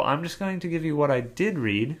 So I'm just going to give you what I did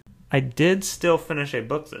read. I did still finish a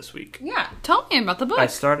book this week. Yeah, tell me about the book. I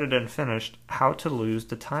started and finished How to Lose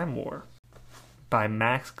the Time War by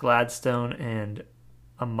Max Gladstone and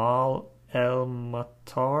Amal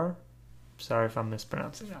El-Matar. Sorry if I'm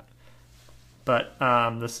mispronouncing that. But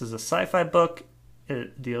this is a sci-fi book.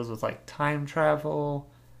 It deals with like time travel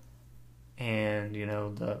and, you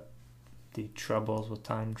know, the troubles with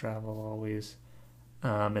time travel always.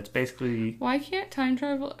 It's basically... Why can't time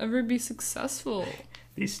travel ever be successful?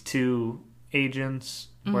 These two agents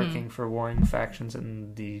working for warring factions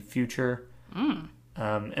in the future.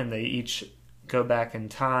 And they each go back in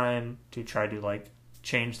time to try to like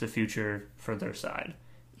change the future for their side.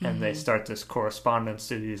 And they start this correspondence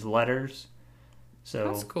through these letters. So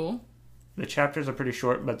that's cool. The chapters are pretty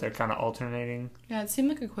short, but they're kind of alternating. Yeah, it seemed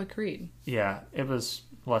like a quick read. Yeah, it was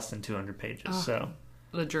less than 200 pages, so...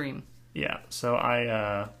 The dream. Yeah, so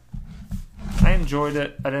I enjoyed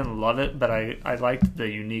it. I didn't love it, but I liked the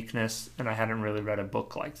uniqueness, and I hadn't really read a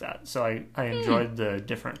book like that. So I enjoyed the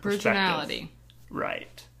different perspective. Originality.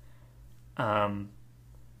 Right.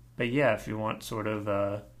 But yeah, if you want sort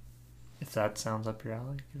of, if that sounds up your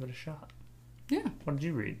alley, give it a shot. Yeah. What did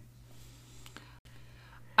you read?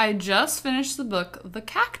 I just finished the book The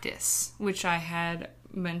Cactus, which I had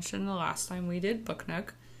mentioned the last time we did Book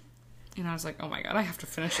Nook. And I was like, oh my god, I have to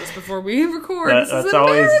finish this before we record. That's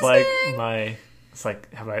always like my... It's like,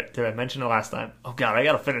 did I mention it last time? Oh god, I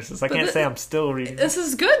gotta finish this. I can't say I'm still reading. This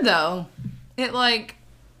is good, though. It, like,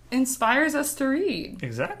 inspires us to read.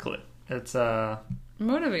 Exactly. It's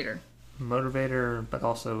Motivator, but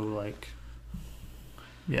also, like...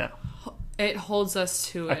 Yeah. It holds us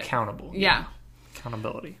to it. Accountable. Yeah.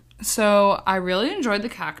 Accountability. So, I really enjoyed The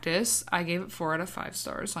Cactus. I gave it 4 out of 5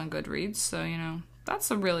 stars on Goodreads, so,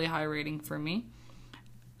 that's a really high rating for me.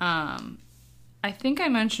 I think I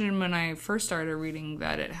mentioned when I first started reading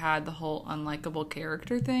that it had the whole unlikable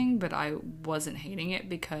character thing, but I wasn't hating it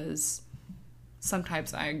because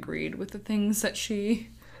sometimes I agreed with the things that she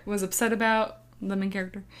was upset about, the main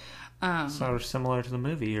character. So similar to the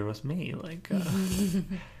movie here with me, like,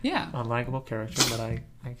 yeah, unlikable character, but I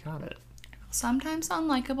got it. Sometimes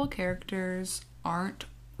unlikable characters aren't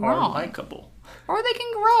wrong. Are likable. Or they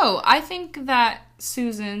can grow. I think that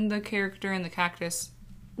Susan, the character in The Cactus,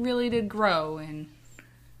 really did grow. And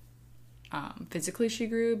physically she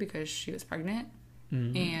grew because she was pregnant.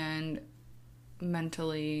 Mm-hmm. And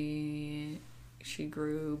mentally she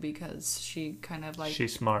grew because she kind of like...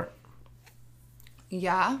 She's smart.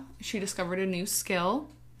 Yeah. She discovered a new skill.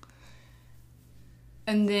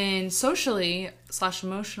 And then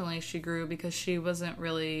socially/emotionally she grew because she wasn't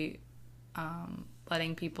really...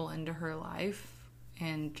 letting people into her life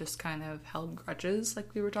and just kind of held grudges like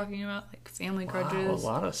we were talking about, like family grudges. A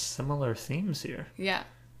lot of similar themes here. Yeah.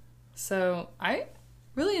 So I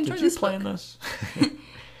really enjoyed this. Did you this plan book. This?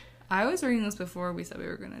 I was reading this before we said we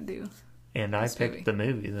were going to do. And I picked the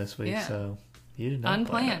movie this week, so you did not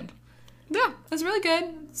Unplanned. Yeah, it's really good.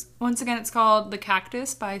 Once again, it's called The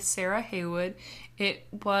Cactus by Sarah Haywood. It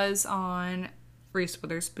was on Reese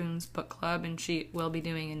Witherspoon's book club, and she will be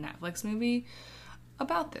doing a Netflix movie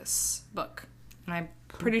about this book. And I'm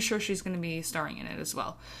pretty sure she's going to be starring in it as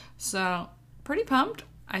well. So, pretty pumped.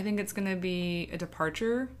 I think it's going to be a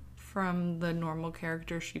departure from the normal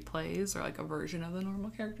character she plays, or like a version of the normal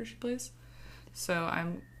character she plays. So,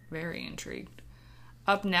 I'm very intrigued.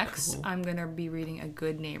 Up next, cool. I'm going to be reading A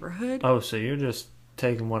Good Neighborhood. Oh, so you're just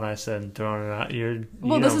taking what I said and throwing it out.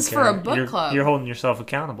 This is for a book club. You're holding yourself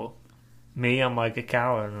accountable. Me, I'm like a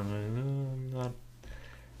coward. I'm not...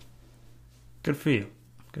 Good for you.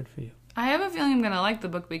 Good for you. I have a feeling I'm going to like the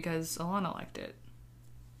book because Alana liked it.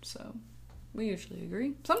 So, we usually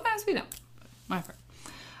agree. Sometimes we don't. My friend.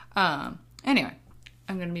 Anyway,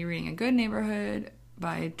 I'm going to be reading A Good Neighborhood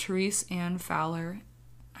by Therese Ann Fowler.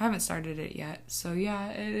 I haven't started it yet. So, yeah,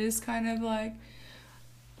 it is kind of like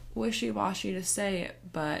wishy-washy to say it,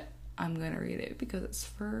 but I'm going to read it because it's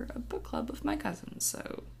for a book club with my cousins.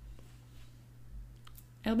 So,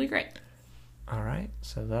 it'll be great. All right,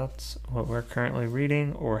 so that's what we're currently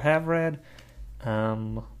reading or have read.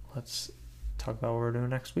 Let's talk about what we're doing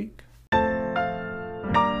next week.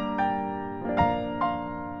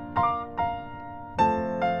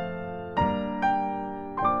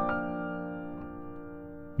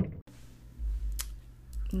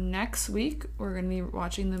 Next week, we're going to be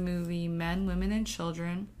watching the movie Men, Women, and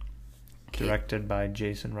Children. Directed by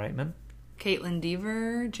Jason Reitman. Caitlin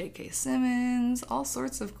Dever, J.K. Simmons, all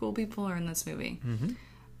sorts of cool people are in this movie. Mm-hmm.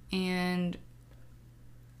 And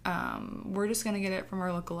we're just going to get it from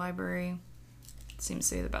our local library. It seems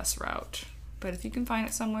to be the best route. But if you can find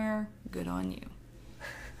it somewhere, good on you.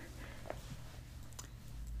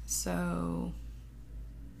 So,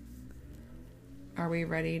 are we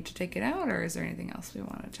ready to take it out, or is there anything else we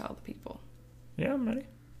want to tell the people? Yeah, I'm ready.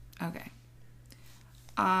 Okay.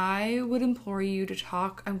 I would implore you to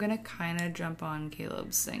talk. I'm going to kind of jump on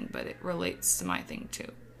Caleb's thing, but it relates to my thing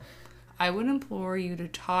too. I would implore you to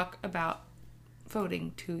talk about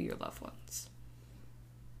voting to your loved ones.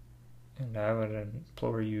 And I would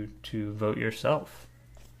implore you to vote yourself.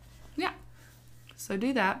 Yeah. So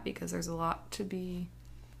do that, because there's a lot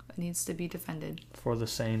that needs to be defended. For the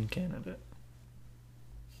sane candidate.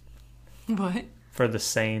 What? For the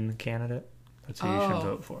sane candidate. That's who you should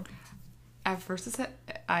vote for. At first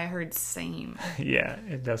I heard sane. Yeah,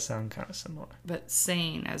 it does sound kind of similar. But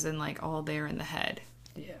sane, as in like all there in the head.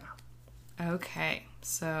 Yeah. Okay,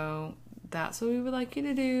 so that's what we would like you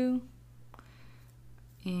to do.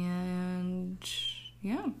 And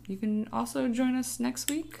yeah, you can also join us next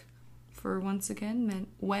week for once again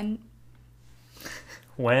when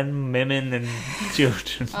women and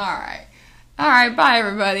children. All right, bye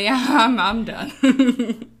everybody. I'm done.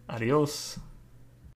 Adios.